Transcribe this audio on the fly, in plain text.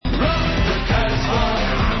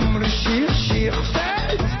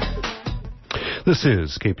This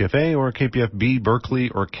is KPFA or KPFB Berkeley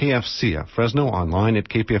or KFCF Fresno, online at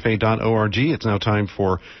kpfa.org. It's now time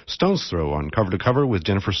for Stone's Throw on Cover to Cover with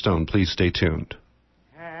Jennifer Stone. Please stay tuned.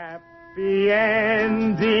 Happy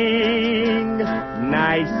ending,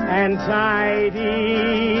 nice and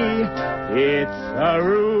tidy. It's a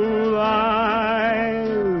rule I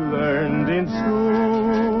learned in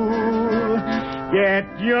school.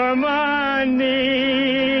 Get your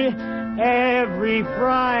money every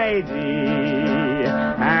Friday.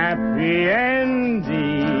 Happy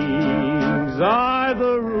endings are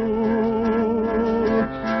the rule.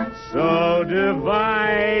 So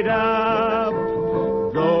divide up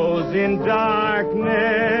those in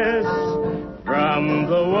darkness from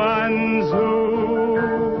the ones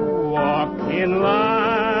who walk in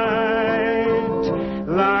light.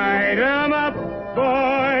 Light 'em up,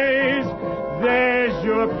 boys, there's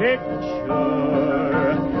your picture.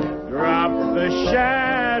 Drop the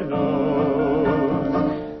shadows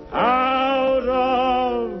out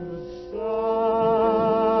of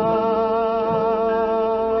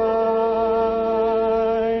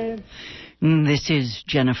sight. This is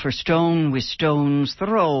Jennifer Stone with Stone's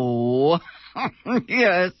Throw.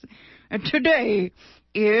 Yes, today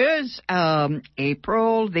is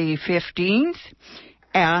April the 15th,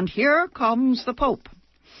 and here comes the Pope.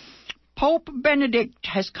 Pope Benedict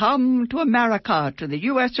has come to America, to the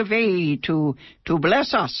U.S. of A., to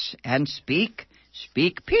bless us and speak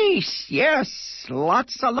peace. Yes,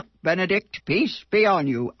 lots of luck, Benedict. Peace be on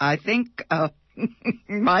you. I think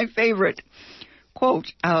my favorite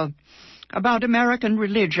quote about American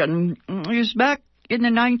religion is back in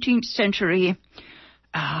the 19th century.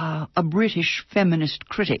 A British feminist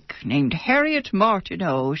critic named Harriet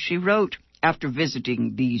Martineau, she wrote after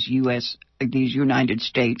visiting these United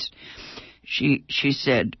States, she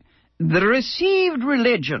said, "The received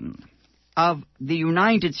religion of the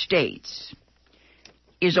United States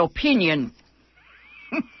is opinion."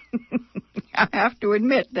 I have to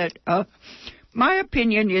admit that my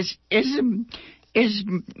opinion is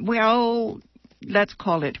well, let's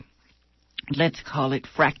call it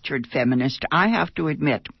fractured feminist. I have to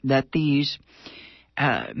admit that these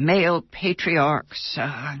male patriarchs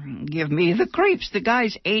give me the creeps. The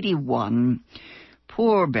guy's 81.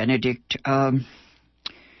 Poor Benedict. I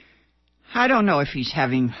don't know if he's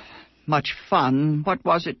having much fun. What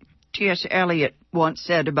was it T.S. Eliot once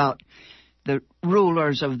said about the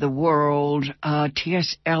rulers of the world?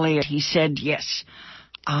 T.S. Eliot, he said, yes.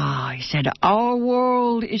 He said, our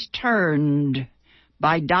world is turned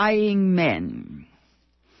by dying men.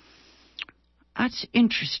 That's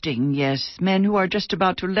interesting, yes. Men who are just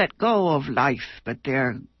about to let go of life, but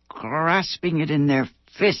they're grasping it in their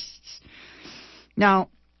fists. Now,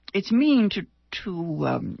 it's mean to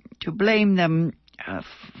blame them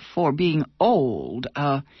for being old.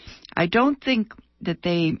 I don't think that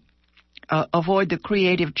they avoid the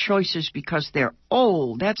creative choices because they're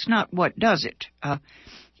old. That's not what does it.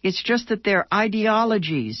 It's just that their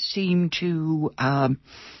ideologies seem to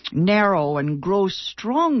narrow and grow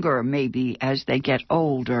stronger, maybe, as they get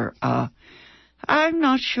older. I'm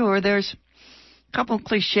not sure. There's a couple of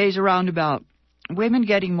cliches around about women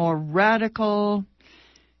getting more radical.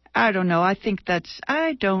 I don't know. I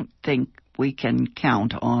don't think we can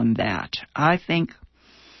count on that. I think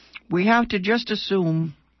we have to just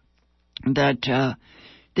assume that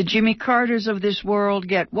the Jimmy Carters of this world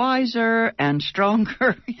get wiser and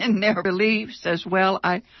stronger in their beliefs as well.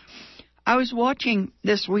 I was watching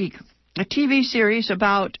this week a TV series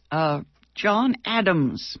about John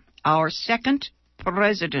Adams, our second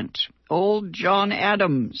president, old John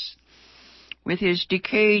Adams, with his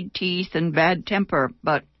decayed teeth and bad temper.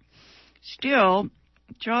 But still,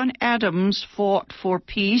 John Adams fought for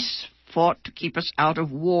peace, fought to keep us out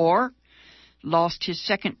of war, lost his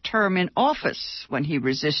second term in office when he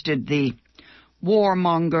resisted the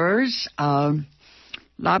warmongers.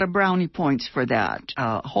 Lot of brownie points for that.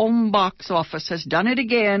 Home box office has done it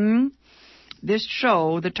again. This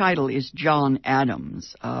show, the title is John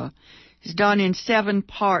Adams. It's done in 7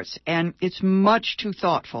 parts, and it's much too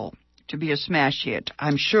thoughtful to be a smash hit.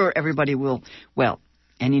 I'm sure everybody will, well,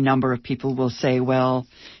 any number of people will say, well,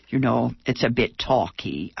 you know, it's a bit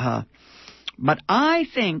talky. But I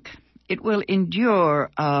think it will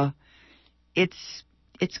endure. It's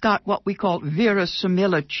got what we call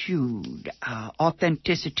verisimilitude,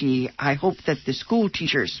 authenticity. I hope that the school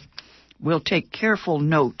teachers will take careful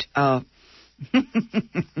note. I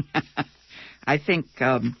think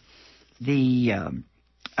the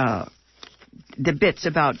bits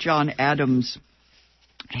about John Adams'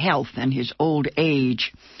 health and his old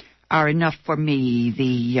age are enough for me.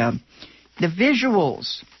 The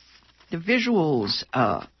visuals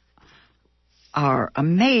are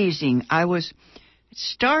amazing. I was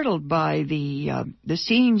startled by the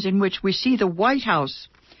scenes in which we see the White House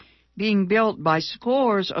being built by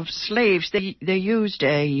scores of slaves. They used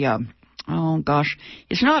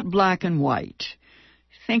it's not black and white.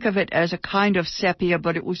 Think of it as a kind of sepia,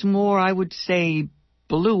 but it was more, I would say,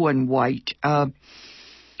 blue and white.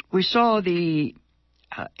 We saw the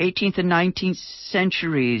 18th and 19th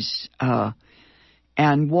centuries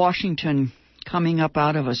and Washington coming up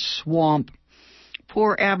out of a swamp.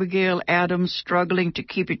 Poor Abigail Adams struggling to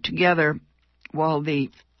keep it together while the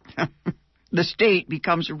state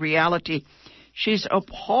becomes a reality. She's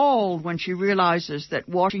appalled when she realizes that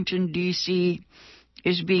Washington, D.C.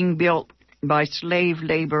 is being built by slave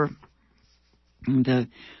labor. The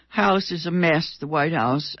house is a mess, the White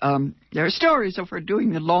House. There are stories of her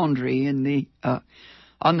doing the laundry in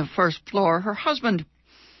on the first floor. Her husband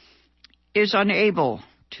is unable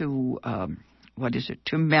to,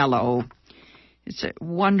 to mellow. It's a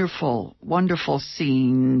wonderful, wonderful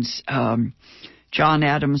scenes. John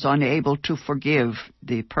Adams unable to forgive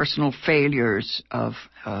the personal failures of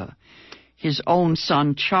his own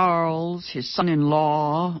son, Charles, his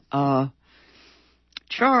son-in-law.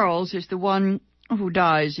 Charles is the one who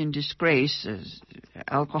dies in disgrace as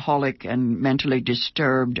alcoholic and mentally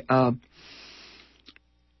disturbed. The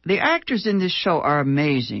actors in this show are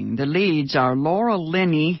amazing. The leads are Laura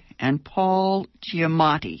Linney and Paul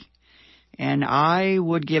Giamatti. And I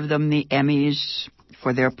would give them the Emmys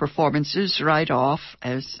for their performances right off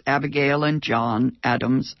as Abigail and John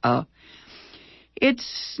Adams.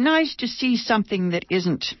 It's nice to see something that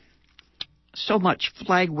isn't so much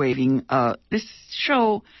flag-waving. This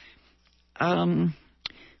show,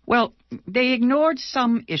 they ignored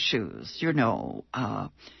some issues,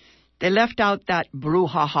 They left out that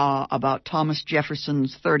brouhaha about Thomas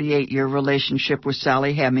Jefferson's 38-year relationship with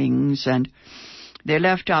Sally Hemings, and they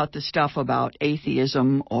left out the stuff about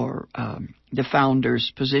atheism or the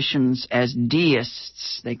founders' positions as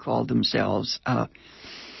deists, they called themselves.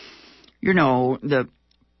 The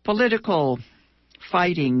political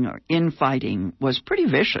fighting or infighting was pretty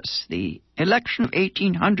vicious. The election of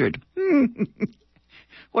 1800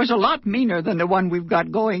 was a lot meaner than the one we've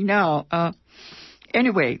got going now.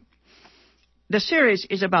 Anyway, the series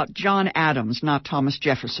is about John Adams, not Thomas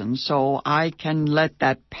Jefferson, so I can let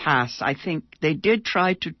that pass. I think they did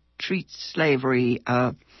try to treat slavery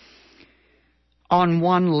on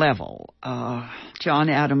one level. John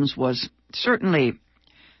Adams was certainly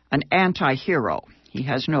an anti-hero. He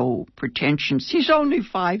has no pretensions. He's only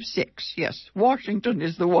 5'6". Yes, Washington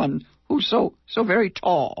is the one who's so very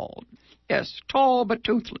tall. Yes, tall but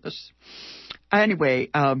toothless. Anyway,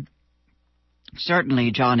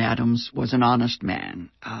 certainly John Adams was an honest man.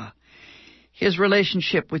 His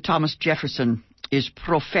relationship with Thomas Jefferson is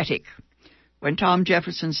prophetic. When Tom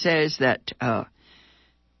Jefferson says that,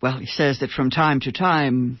 he says that from time to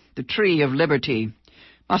time the tree of liberty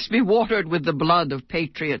must be watered with the blood of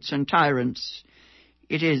patriots and tyrants.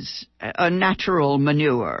 It is a natural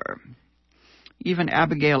manure. Even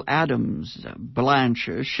Abigail Adams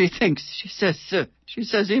blanches. She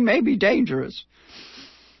says he may be dangerous.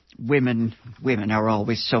 Women are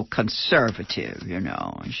always so conservative,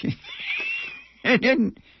 She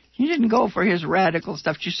didn't go for his radical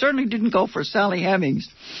stuff. She certainly didn't go for Sally Hemings.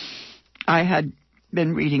 I had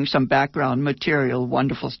been reading some background material,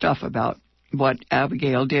 wonderful stuff about what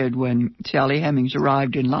Abigail did when Sally Hemings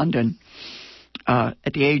arrived in London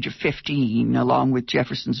at the age of 15, along with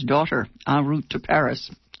Jefferson's daughter, en route to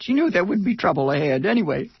Paris. She knew there would be trouble ahead.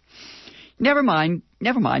 Anyway, never mind.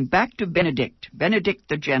 Back to Benedict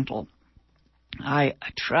the Gentle. I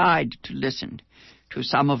tried to listen to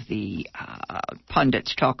some of the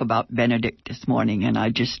pundits talk about Benedict this morning, and I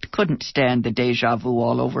just couldn't stand the deja vu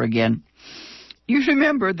all over again. You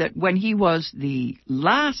remember that when he was the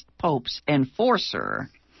last pope's enforcer,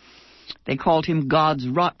 they called him God's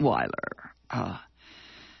Rottweiler.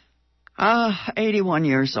 81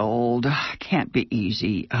 years old. Can't be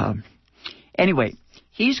easy. Anyway,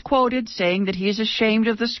 he's quoted saying that he's ashamed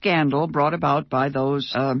of the scandal brought about by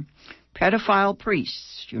those pedophile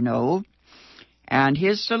priests, And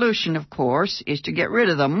his solution, of course, is to get rid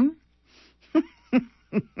of them.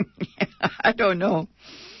 I don't know.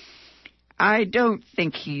 I don't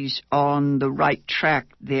think he's on the right track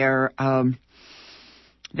there.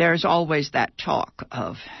 There's always that talk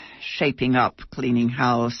of shaping up, cleaning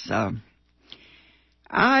house.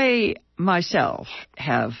 I myself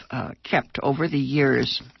have kept over the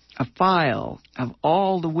years a file of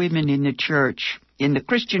all the women in the church, in the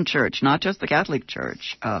Christian church, not just the Catholic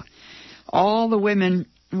church, all the women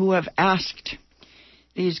who have asked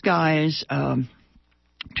these guys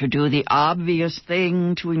to to do the obvious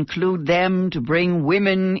thing, to include them, to bring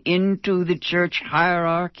women into the church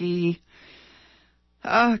hierarchy.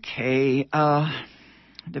 Okay,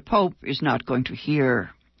 the Pope is not going to hear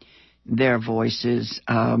their voices.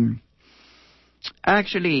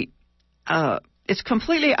 Actually, it's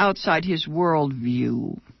completely outside his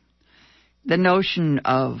worldview. The notion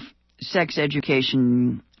of sex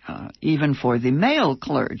education, even for the male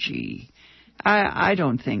clergy, I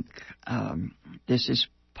don't think this is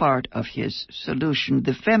part of his solution.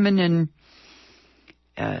 The feminine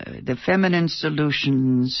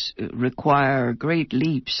solutions require great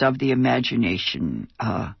leaps of the imagination.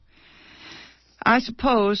 I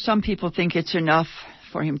suppose some people think it's enough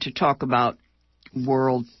for him to talk about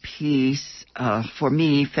world peace. For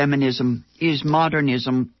me, feminism is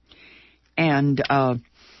modernism. And,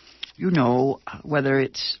 whether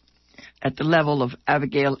it's at the level of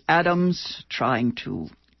Abigail Adams trying to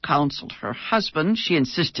counsel her husband, she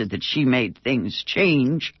insisted that she made things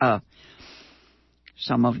change.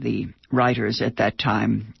 Some of the writers at that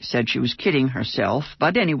time said she was kidding herself.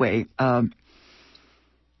 But anyway, the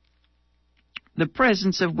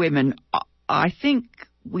presence of women, I think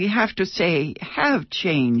we have to say, have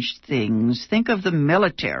changed things. Think of the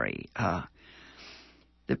military. The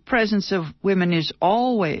presence of women is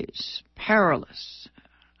always perilous.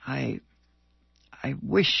 I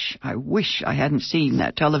wish I hadn't seen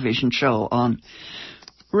that television show on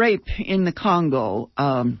rape in the Congo.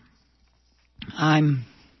 I'm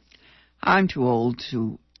too old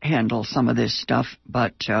to handle some of this stuff,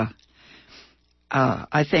 but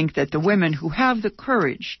I think that the women who have the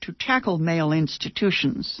courage to tackle male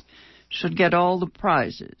institutions should get all the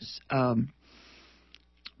prizes.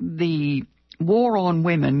 The war on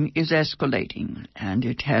women is escalating, and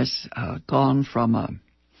it has gone from a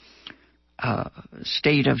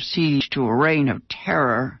state of siege to a reign of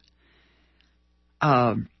terror.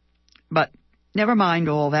 But never mind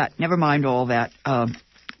all that.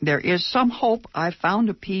 There is some hope. I found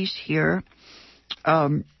a piece here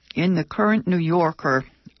in the current New Yorker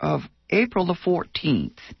of April the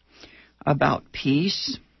 14th about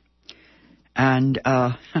peace. And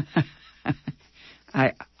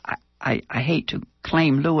I hate to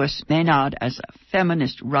claim Louis Maynard as a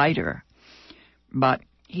feminist writer, but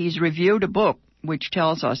he's reviewed a book which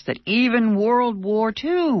tells us that even World War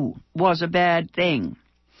II was a bad thing.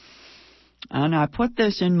 And I put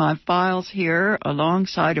this in my files here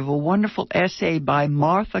alongside of a wonderful essay by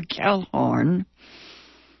Martha Gellhorn,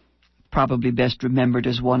 probably best remembered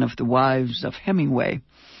as one of the wives of Hemingway.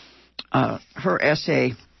 Her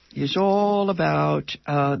essay is all about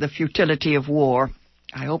the futility of war.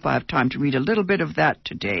 I hope I have time to read a little bit of that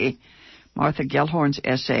today, Martha Gellhorn's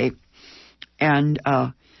essay. And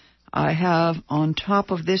I have on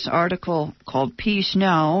top of this article called Peace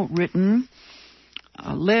Now written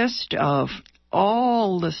a list of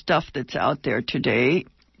all the stuff that's out there today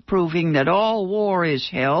proving that all war is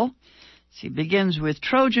hell. She begins with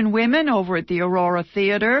Trojan women over at the Aurora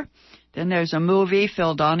Theater. Then there's a movie.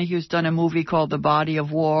 Phil Donahue's done a movie called The Body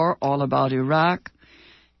of War, all about Iraq,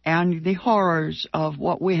 and the horrors of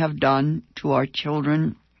what we have done to our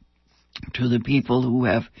children, to the people who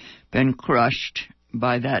have been crushed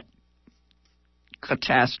by that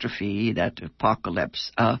catastrophe, that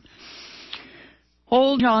apocalypse.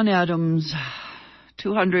 Old John Adams,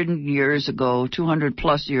 200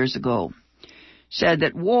 plus years ago, said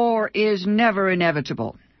that war is never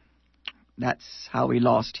inevitable. That's how he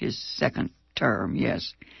lost his second term,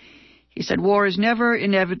 yes. He said, war is never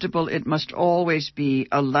inevitable. It must always be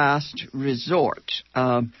a last resort.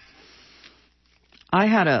 I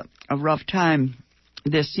had a rough time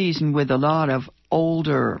this season with a lot of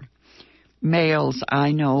older males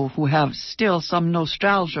I know who have still some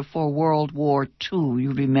nostalgia for World War II.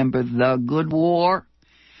 You remember the good war?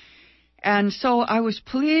 And so I was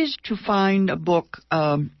pleased to find a book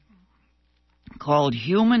called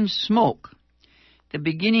Human Smoke, The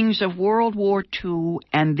Beginnings of World War II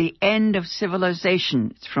and the End of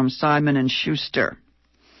Civilization. It's from Simon & Schuster.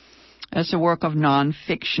 It's a work of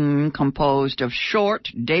nonfiction composed of short,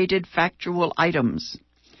 dated, factual items,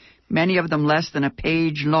 many of them less than a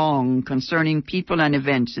page long, concerning people and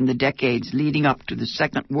events in the decades leading up to the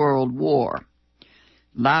Second World War.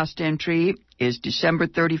 Last entry is December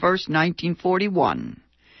 31st, 1941.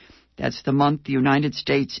 That's the month the United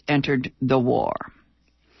States entered the war.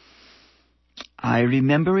 I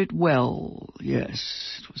remember it well.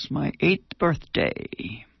 Yes, it was my 8th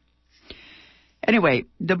birthday. Anyway,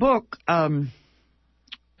 the book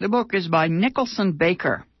is by Nicholson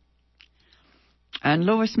Baker. And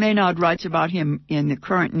Louis Maynard writes about him in the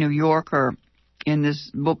current New Yorker in this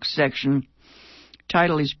book section.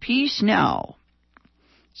 Title is Peace Now.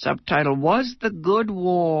 Subtitle, Was the Good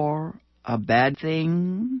War a Bad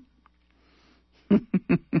Thing?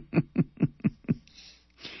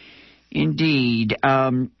 Indeed.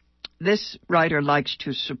 This writer likes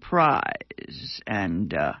to surprise, and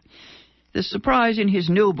the surprise in his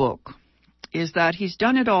new book is that he's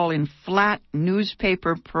done it all in flat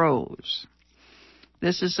newspaper prose.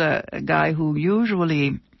 This is a guy who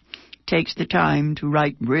usually takes the time to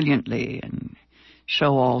write brilliantly and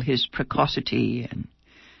show all his precocity and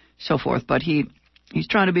so forth, but he's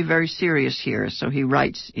trying to be very serious here, so he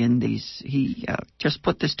writes in these, he just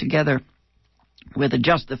put this together with a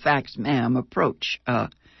just the facts, ma'am approach.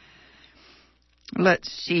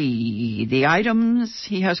 Let's see. The items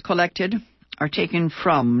he has collected are taken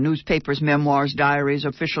from newspapers, memoirs, diaries,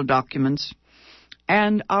 official documents,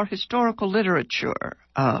 and our historical literature.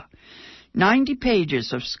 90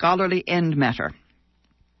 pages of scholarly end matter.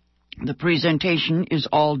 The presentation is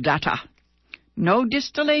all data. No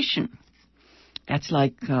distillation. That's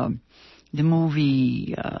like the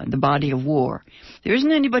movie, The Body of War. There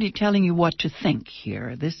isn't anybody telling you what to think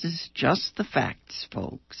here. This is just the facts,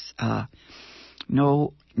 folks.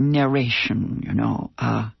 No narration, you know.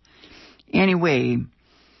 Anyway,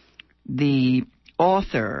 the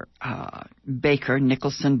author, Baker,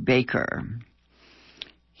 Nicholson Baker,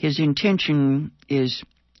 his intention is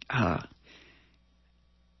to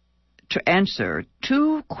answer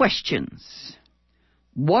two questions.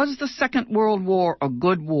 Was the Second World War a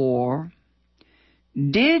good war?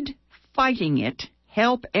 Did fighting it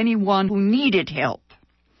help anyone who needed help?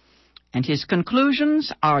 And his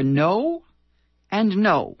conclusions are no and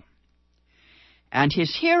no. And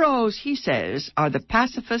his heroes, he says, are the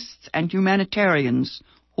pacifists and humanitarians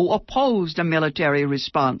who opposed a military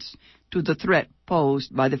response to the threat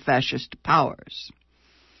posed by the fascist powers.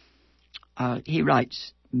 He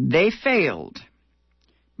writes, they failed,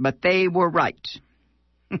 but they were right.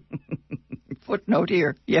 Footnote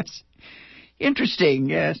here, yes. Interesting,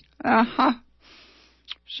 yes.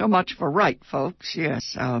 So much for right, folks,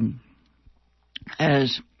 yes.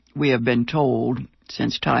 As we have been told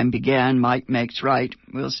since time began, might makes right.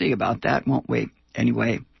 We'll see about that, won't we?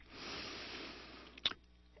 Anyway.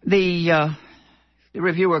 The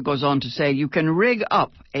reviewer goes on to say, you can rig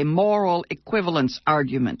up a moral equivalence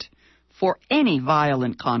argument for any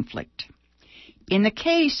violent conflict. In the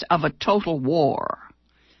case of a total war,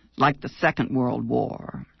 like the Second World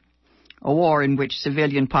War, a war in which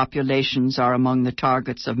civilian populations are among the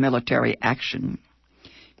targets of military action,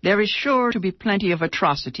 there is sure to be plenty of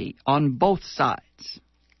atrocity on both sides.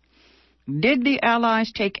 Did the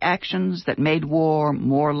Allies take actions that made war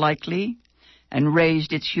more likely and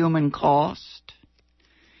raised its human cost?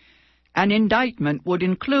 An indictment would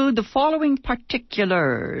include the following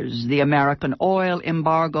particulars: the American oil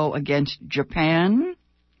embargo against Japan,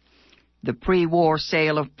 the pre-war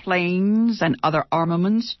sale of planes and other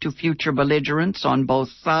armaments to future belligerents on both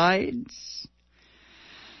sides,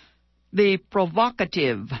 the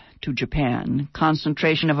provocative to Japan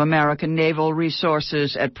concentration of American naval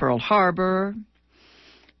resources at Pearl Harbor,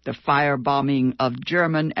 the firebombing of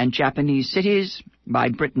German and Japanese cities by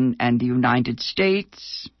Britain and the United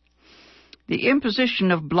States, the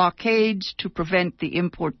imposition of blockades to prevent the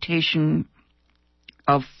importation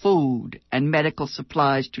of food and medical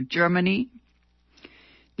supplies to Germany,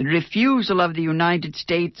 the refusal of the United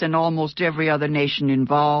States and almost every other nation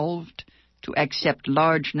involved to accept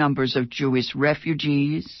large numbers of Jewish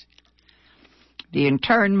refugees, the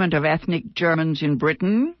internment of ethnic Germans in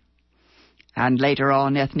Britain, and later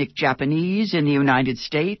on ethnic Japanese in the United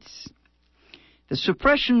States, the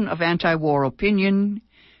suppression of anti-war opinion,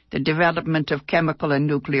 the development of chemical and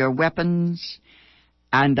nuclear weapons,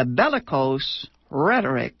 and the bellicose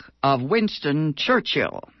rhetoric of Winston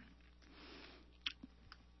Churchill.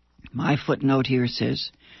 My footnote here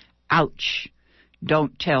says, ouch,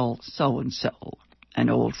 don't tell so-and-so, an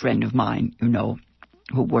old friend of mine, you know,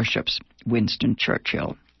 who worships Winston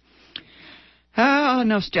Churchill.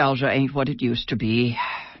 Nostalgia ain't what it used to be.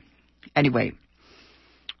 Anyway,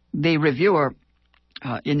 the reviewer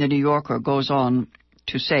in the New Yorker goes on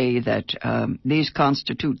to say that these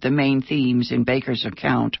constitute the main themes in Baker's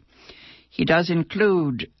account. He does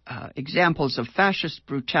include examples of fascist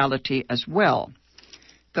brutality as well,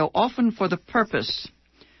 though often for the purpose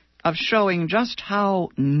of showing just how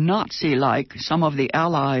Nazi-like some of the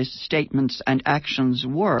Allies' statements and actions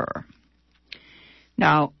were.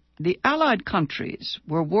 Now, the Allied countries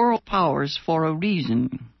were world powers for a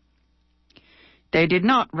reason. They did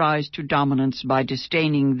not rise to dominance by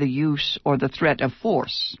disdaining the use or the threat of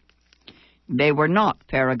force. They were not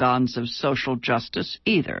paragons of social justice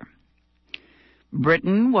either.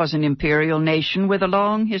 Britain was an imperial nation with a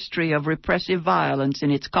long history of repressive violence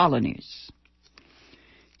in its colonies.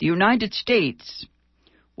 The United States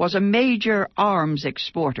was a major arms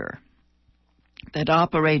exporter that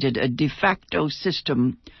operated a de facto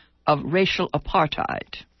system of racial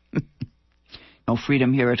apartheid. No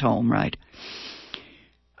freedom here at home, right?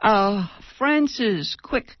 France's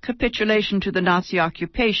quick capitulation to the Nazi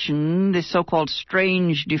occupation, the so-called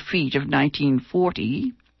strange defeat of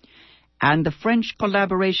 1940, and the French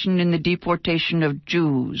collaboration in the deportation of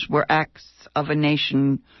Jews were acts of a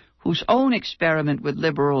nation whose own experiment with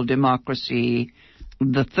liberal democracy,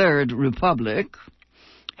 the Third Republic,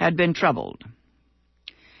 had been troubled.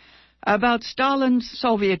 About Stalin's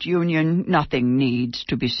Soviet Union, nothing needs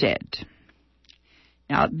to be said.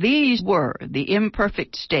 Now, these were the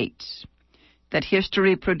imperfect states that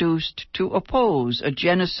history produced to oppose a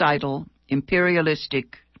genocidal,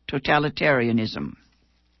 imperialistic totalitarianism.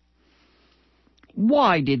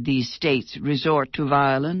 Why did these states resort to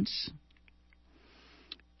violence?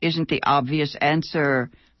 Isn't the obvious answer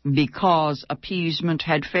because appeasement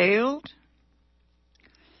had failed?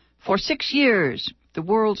 For 6 years, the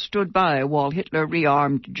world stood by while Hitler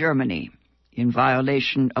rearmed Germany in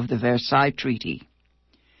violation of the Versailles Treaty.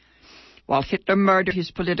 While Hitler murdered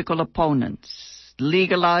his political opponents,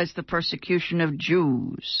 legalized the persecution of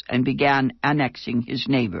Jews, and began annexing his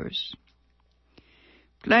neighbors.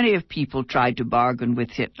 Plenty of people tried to bargain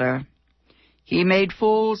with Hitler. He made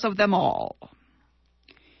fools of them all.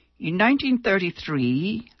 In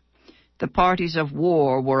 1933, the parties of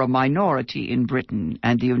war were a minority in Britain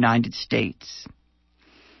and the United States.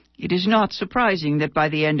 It is not surprising that by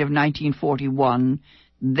the end of 1941,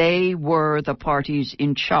 they were the parties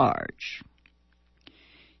in charge.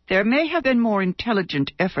 There may have been more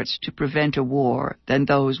intelligent efforts to prevent a war than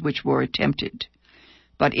those which were attempted,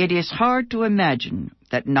 but it is hard to imagine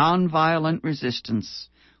that nonviolent resistance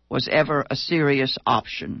was ever a serious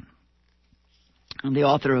option. And the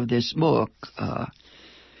author of this book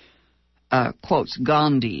quotes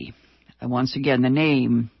Gandhi. Once again, the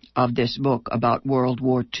name of this book about World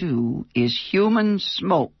War II is Human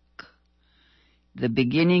Smoke, The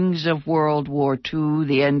Beginnings of World War II,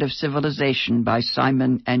 The End of Civilization by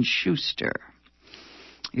Simon and Schuster.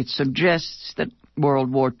 It suggests that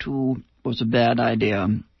World War II was a bad idea.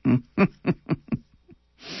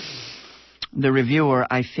 The reviewer,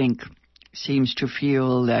 I think, seems to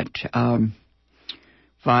feel that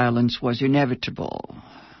violence was inevitable.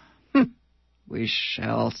 We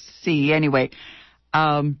shall see. Anyway,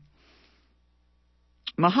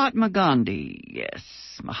 Mahatma Gandhi, yes,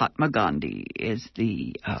 Mahatma Gandhi is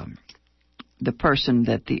the person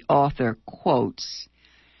that the author quotes.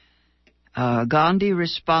 Gandhi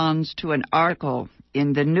responds to an article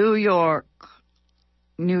in the New York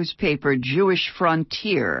newspaper Jewish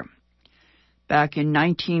Frontier back in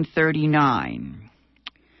 1939.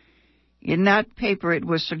 In that paper, it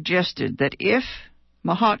was suggested that if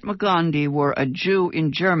Mahatma Gandhi were a Jew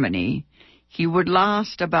in Germany, he would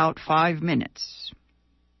last about 5 minutes.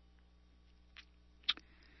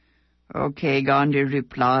 Okay, Gandhi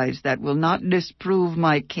replies, that will not disprove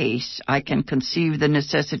my case. I can conceive the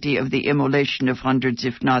necessity of the immolation of hundreds,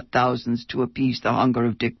 if not thousands, to appease the hunger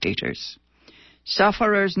of dictators.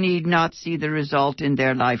 Sufferers need not see the result in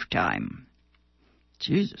their lifetime.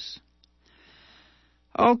 Jesus.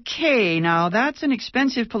 Okay, now that's an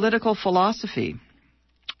expensive political philosophy.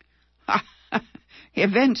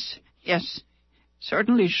 Events, yes,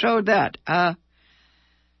 certainly showed that.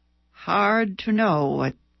 Hard to know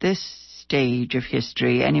at this stage of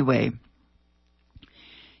history. Anyway,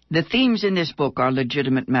 the themes in this book are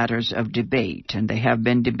legitimate matters of debate, and they have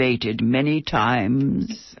been debated many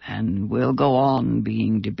times and will go on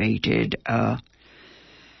being debated.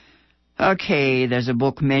 Okay, there's a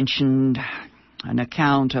book mentioned, an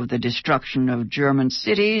account of the destruction of German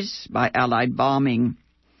cities by Allied bombing.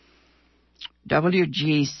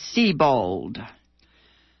 W.G. Siebold,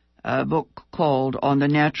 a book called On the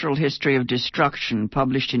Natural History of Destruction,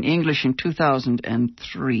 published in English in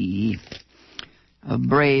 2003. A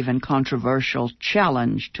brave and controversial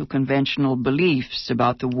challenge to conventional beliefs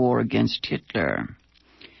about the war against Hitler.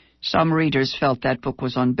 Some readers felt that book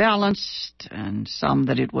was unbalanced, and some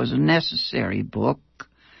that it was a necessary book.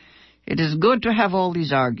 It is good to have all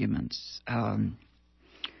these arguments.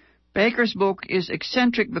 Baker's book is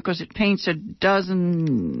eccentric because it paints a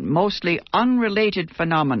dozen mostly unrelated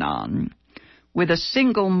phenomenon with a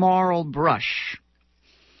single moral brush.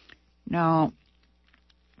 Now,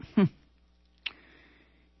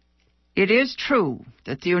 it is true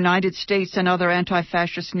that the United States and other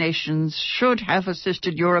anti-fascist nations should have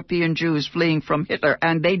assisted European Jews fleeing from Hitler,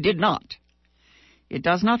 and they did not. it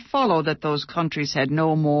does not follow that those countries had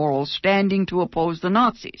no moral standing to oppose the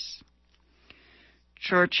Nazis.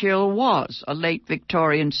 Churchill was a late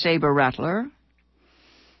Victorian saber-rattler,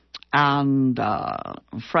 and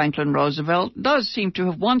Franklin Roosevelt does seem to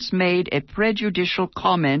have once made a prejudicial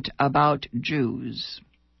comment about Jews.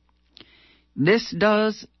 This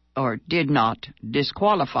does or did not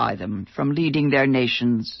disqualify them from leading their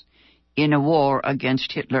nations in a war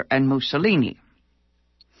against Hitler and Mussolini.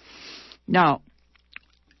 Now,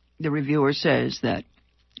 the reviewer says that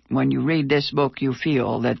when you read this book, you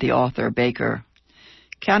feel that the author, Baker,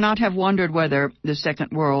 cannot have wondered whether the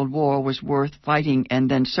Second World War was worth fighting and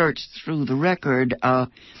then searched through the record,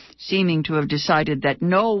 seeming to have decided that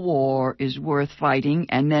no war is worth fighting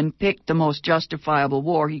and then picked the most justifiable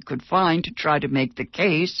war he could find to try to make the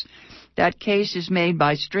case. That case is made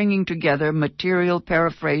by stringing together material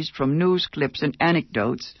paraphrased from news clips and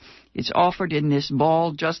anecdotes. It's offered in this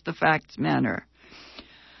bald, just-the-facts manner.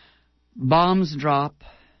 Bombs drop.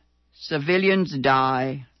 Civilians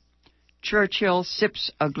die. Churchill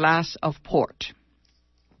sips a glass of port.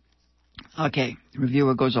 Okay, the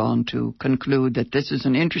reviewer goes on to conclude that this is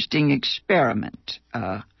an interesting experiment,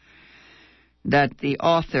 that the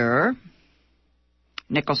author,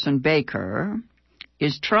 Nicholson Baker,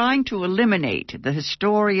 is trying to eliminate the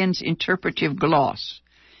historian's interpretive gloss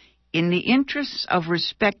in the interests of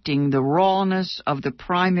respecting the rawness of the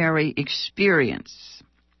primary experience.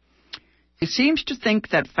 He seems to think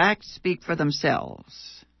that facts speak for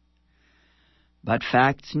themselves. But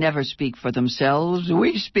facts never speak for themselves.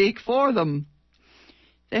 We speak for them.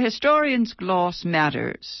 The historian's gloss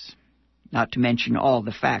matters, not to mention all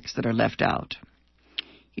the facts that are left out.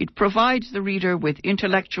 It provides the reader with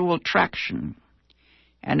intellectual traction,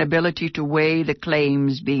 an ability to weigh the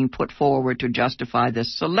claims being put forward to justify the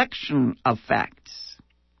selection of facts.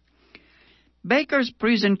 Baker's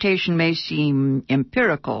presentation may seem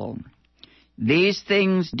empirical. These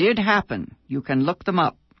things did happen. You can look them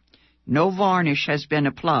up. No varnish has been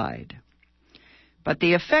applied. But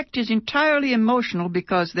the effect is entirely emotional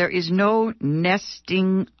because there is no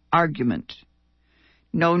nesting argument,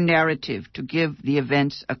 no narrative to give the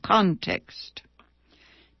events a context.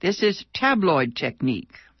 This is tabloid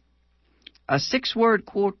technique. A 6-word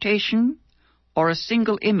quotation or a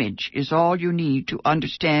single image is all you need to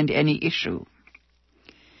understand any issue.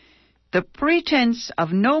 The pretense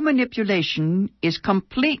of no manipulation is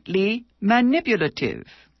completely manipulative.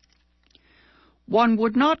 One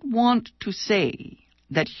would not want to say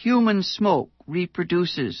that human smoke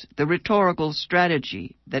reproduces the rhetorical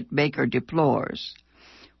strategy that Baker deplores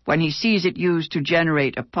when he sees it used to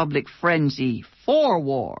generate a public frenzy for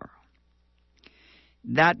war.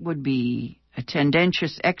 That would be a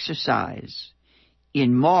tendentious exercise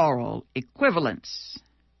in moral equivalence.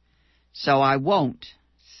 So I won't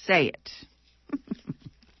say it.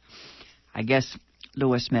 I guess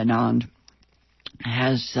Louis Menand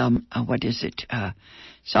has some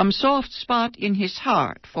soft spot in his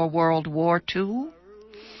heart for World War II.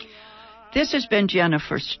 This has been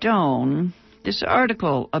Jennifer Stone. This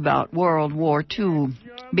article about World War II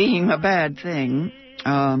being a bad thing,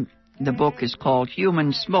 the book is called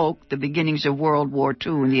Human Smoke, The Beginnings of World War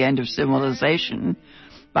II and the End of Civilization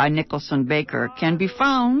by Nicholson Baker, can be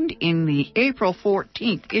found in the April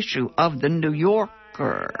 14th issue of The New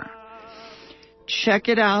Yorker. Check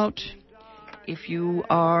it out. If you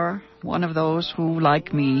are one of those who,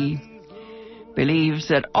 like me, believes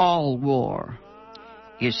that all war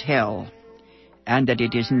is hell and that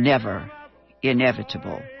it is never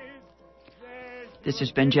inevitable. This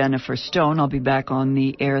has been Jennifer Stone. I'll be back on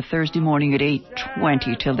the air Thursday morning at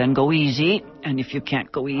 8:20. Till then, go easy. And if you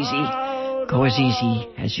can't go easy, go as easy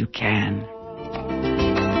as you can.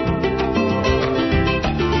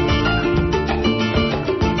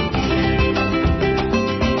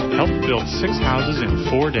 Helped build 6 houses in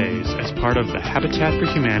 4 days as part of the Habitat for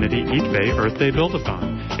Humanity Eat Bay Earth Day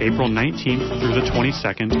Build-a-thon, April 19th through the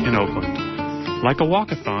 22nd in Oakland. Like a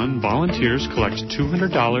walk-a-thon, volunteers collect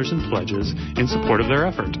 $200 in pledges in support of their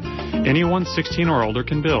effort. Anyone 16 or older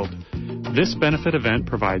can build. This benefit event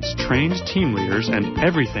provides trained team leaders and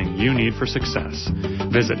everything you need for success.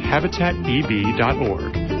 Visit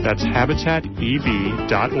HabitatEB.org. That's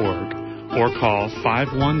HabitatEB.org. Or call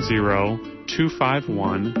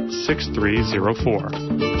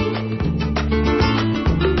 510-251-6304.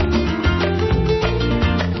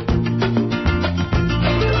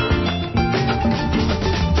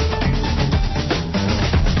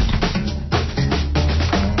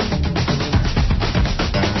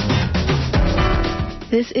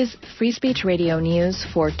 This is Free Speech Radio News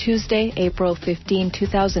for Tuesday, April 15,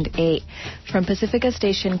 2008. From Pacifica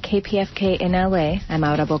Station KPFK in LA, I'm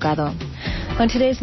Aura Bogado. On today's